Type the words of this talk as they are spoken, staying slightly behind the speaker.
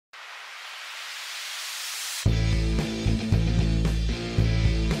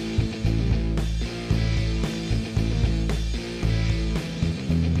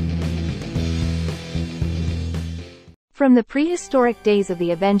From the prehistoric days of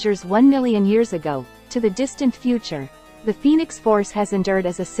the Avengers 1 million years ago, to the distant future, the Phoenix Force has endured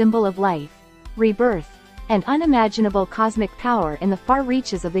as a symbol of life, rebirth, and unimaginable cosmic power in the far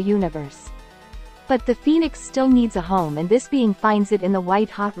reaches of the universe. But the Phoenix still needs a home, and this being finds it in the White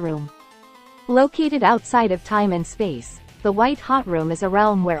Hot Room. Located outside of time and space, the White Hot Room is a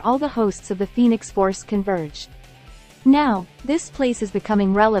realm where all the hosts of the Phoenix Force converge. Now, this place is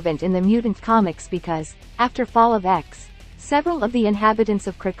becoming relevant in the mutant comics because, after Fall of X, several of the inhabitants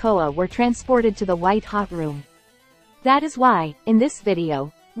of Krakoa were transported to the White Hot Room. That is why, in this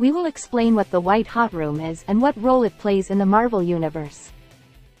video, we will explain what the White Hot Room is and what role it plays in the Marvel Universe.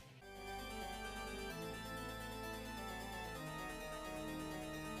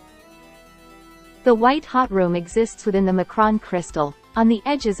 The White Hot Room exists within the Macron crystal, on the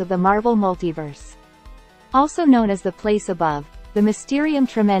edges of the Marvel Multiverse. Also known as the Place Above, the Mysterium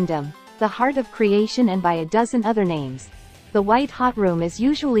Tremendum, the Heart of Creation, and by a dozen other names, the White Hot Room is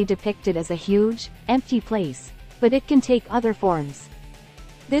usually depicted as a huge, empty place, but it can take other forms.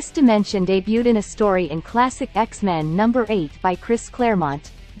 This dimension debuted in a story in classic X-Men number 8 by Chris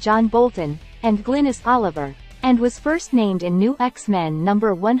Claremont, John Bolton, and Glynis Oliver, and was first named in New X-Men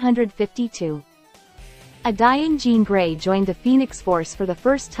number 152. A dying Jean Grey joined the Phoenix Force for the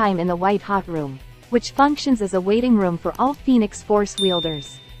first time in the White Hot Room, which functions as a waiting room for all Phoenix Force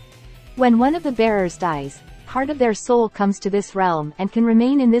wielders. When one of the bearers dies, part of their soul comes to this realm and can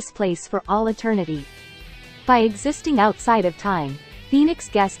remain in this place for all eternity. By existing outside of time, Phoenix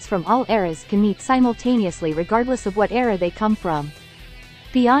guests from all eras can meet simultaneously regardless of what era they come from.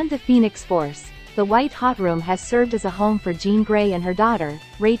 Beyond the Phoenix Force, the White Hot Room has served as a home for Jean Grey and her daughter,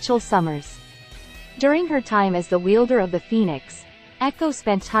 Rachel Summers. During her time as the wielder of the Phoenix, Echo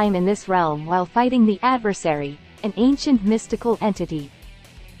spent time in this realm while fighting the Adversary, an ancient mystical entity.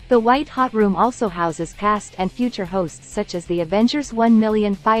 The White Hot Room also houses past and future hosts such as the Avengers 1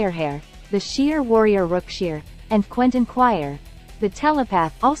 million Firehair, the Sheer Warrior Rooksheer, and Quentin Quire, the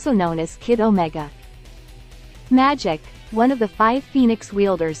telepath also known as Kid Omega. Magik, one of the 5 Phoenix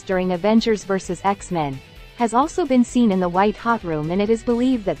wielders during Avengers vs. X-Men, has also been seen in the White Hot Room, and it is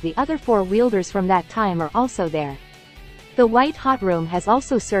believed that the other 4 wielders from that time are also there. The White Hot Room has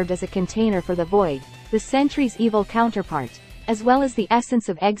also served as a container for the Void, the Sentry's evil counterpart, as well as the essence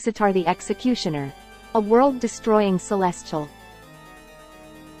of Exitar the Executioner, a world-destroying celestial.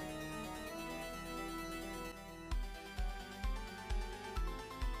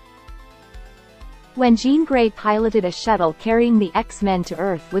 When Jean Grey piloted a shuttle carrying the X-Men to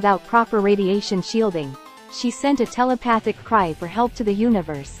Earth without proper radiation shielding, she sent a telepathic cry for help to the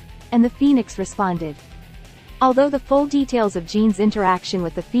universe, and the Phoenix responded. Although the full details of Jean's interaction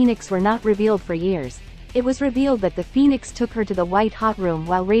with the Phoenix were not revealed for years, it was revealed that the Phoenix took her to the White Hot Room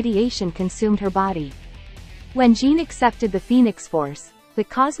while radiation consumed her body. When Jean accepted the Phoenix Force, the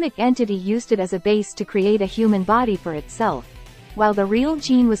cosmic entity used it as a base to create a human body for itself, while the real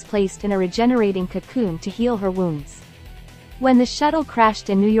Jean was placed in a regenerating cocoon to heal her wounds. When the shuttle crashed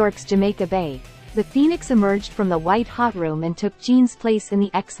in New York's Jamaica Bay, the Phoenix emerged from the White Hot Room and took Jean's place in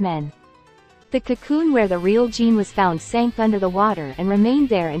the X-Men. The cocoon where the real Jean was found sank under the water and remained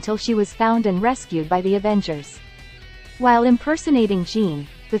there until she was found and rescued by the Avengers. While impersonating Jean,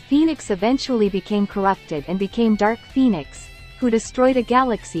 the Phoenix eventually became corrupted and became Dark Phoenix, who destroyed a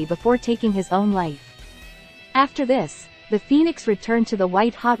galaxy before taking his own life. After this, the Phoenix returned to the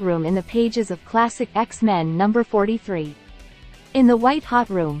White Hot Room in the pages of classic X-Men number 43. In the White Hot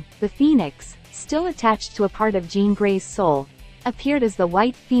Room, the Phoenix, still attached to a part of Jean Grey's soul, appeared as the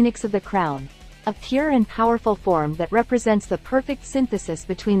White Phoenix of the Crown, a pure and powerful form that represents the perfect synthesis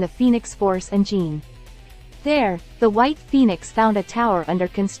between the Phoenix Force and Jean. There, the White Phoenix found a tower under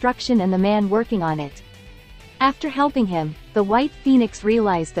construction and the man working on it. After helping him, the White Phoenix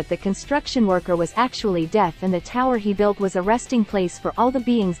realized that the construction worker was actually deaf, and the tower he built was a resting place for all the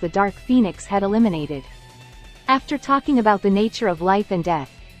beings the Dark Phoenix had eliminated. After talking about the nature of life and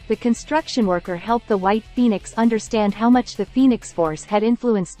death, the construction worker helped the White Phoenix understand how much the Phoenix Force had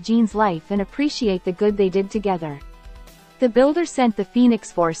influenced Jean's life and appreciate the good they did together. The builder sent the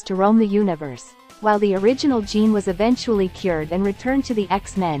Phoenix Force to roam the universe, while the original Jean was eventually cured and returned to the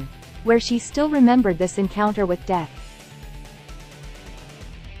X-Men, where she still remembered this encounter with death.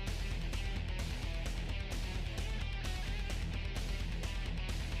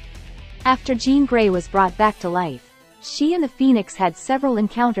 After Jean Grey was brought back to life, she and the Phoenix had several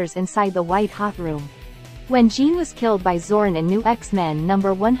encounters inside the White Hot Room. When Jean was killed by Zorn in New X-Men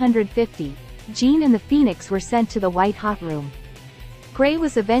number 150, Jean and the Phoenix were sent to the White Hot Room. Grey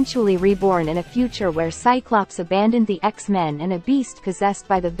was eventually reborn in a future where Cyclops abandoned the X-Men and a beast possessed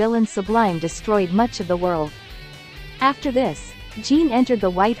by the villain Sublime destroyed much of the world. After this, Jean entered the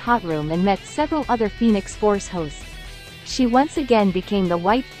White Hot Room and met several other Phoenix Force hosts. She once again became the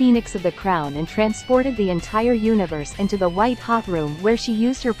White Phoenix of the Crown and transported the entire universe into the White Hot Room, where she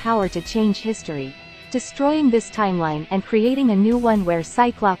used her power to change history, destroying this timeline and creating a new one where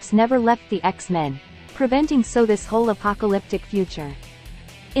Cyclops never left the X-Men, preventing this whole apocalyptic future.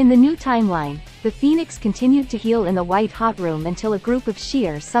 In the new timeline, the Phoenix continued to heal in the White Hot Room until a group of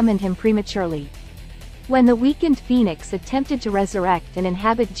Sheer summoned him prematurely. When the weakened Phoenix attempted to resurrect and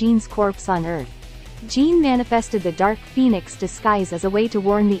inhabit Jean's corpse on Earth, Jean manifested the Dark Phoenix disguise as a way to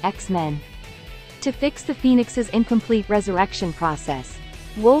warn the X-Men. To fix the Phoenix's incomplete resurrection process,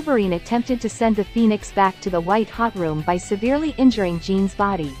 Wolverine attempted to send the Phoenix back to the White Hot Room by severely injuring Jean's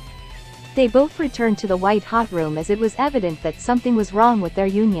body. They both returned to the White Hot Room as it was evident that something was wrong with their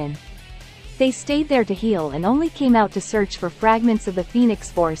union. They stayed there to heal and only came out to search for fragments of the Phoenix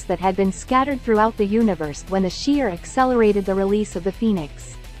Force that had been scattered throughout the universe when the Sheer accelerated the release of the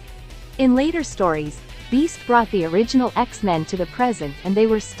Phoenix. In later stories, Beast brought the original X-Men to the present and they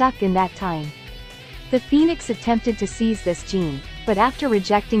were stuck in that time. The Phoenix attempted to seize this gene, but after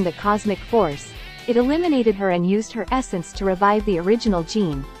rejecting the cosmic force, it eliminated her and used her essence to revive the original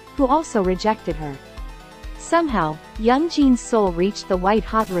Jean, who also rejected her. Somehow, young Jean's soul reached the White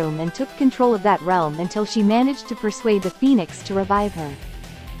Hot Room and took control of that realm until she managed to persuade the Phoenix to revive her.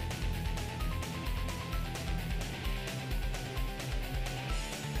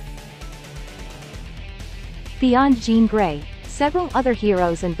 Beyond Jean Grey, several other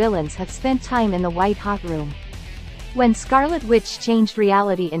heroes and villains have spent time in the White Hot Room. When Scarlet Witch changed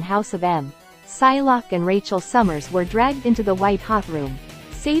reality in House of M, Psylocke and Rachel Summers were dragged into the White Hot Room,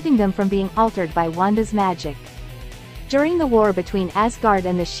 saving them from being altered by Wanda's magic. During the war between Asgard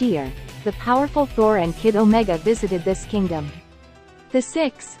and the Sheer, the powerful Thor and Kid Omega visited this kingdom. The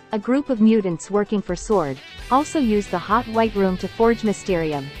Six, a group of mutants working for S.W.O.R.D., also used the Hot White Room to forge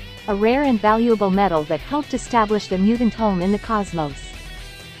Mysterium, a rare and valuable metal that helped establish the mutant home in the cosmos.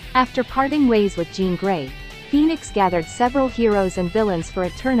 After parting ways with Jean Grey, Phoenix gathered several heroes and villains for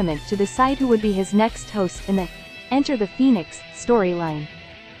a tournament to decide who would be his next host in the Enter the Phoenix storyline.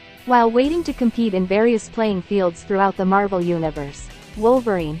 While waiting to compete in various playing fields throughout the Marvel Universe,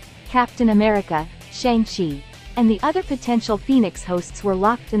 Wolverine, Captain America, Shang-Chi, and the other potential Phoenix hosts were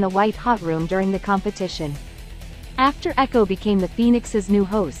locked in the White Hot Room during the competition. After Echo became the Phoenix's new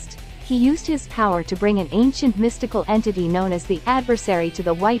host, he used his power to bring an ancient mystical entity known as the Adversary to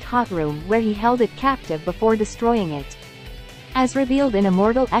the White Hot Room, where he held it captive before destroying it. As revealed in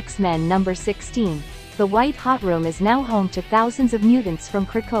Immortal X-Men number 16, the White Hot Room is now home to thousands of mutants from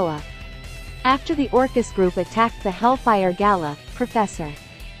Krakoa. After the Orcus group attacked the Hellfire Gala, Professor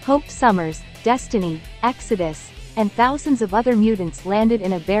Hope Summers, Destiny, Exodus, and thousands of other mutants landed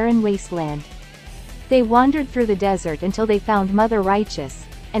in a barren wasteland. They wandered through the desert until they found Mother Righteous,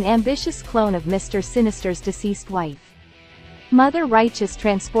 an ambitious clone of Mr. Sinister's deceased wife. Mother Righteous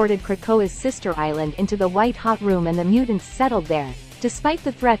transported Krakoa's sister island into the White Hot Room and the mutants settled there, despite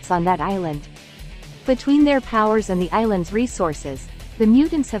the threats on that island. Between their powers and the island's resources, the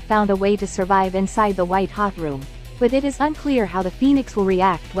mutants have found a way to survive inside the White Hot Room, but it is unclear how the Phoenix will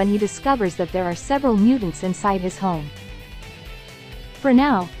react when he discovers that there are several mutants inside his home. For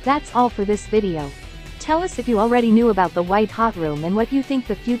now, that's all for this video. Tell us if you already knew about the White Hot Room and what you think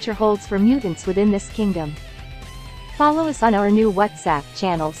the future holds for mutants within this kingdom. Follow us on our new WhatsApp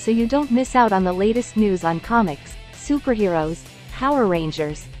channel so you don't miss out on the latest news on comics, superheroes, Power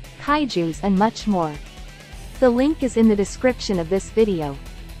Rangers, kaijus and much more. The link is in the description of this video.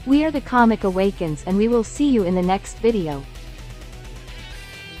 We are the Comic Awakens and we will see you in the next video.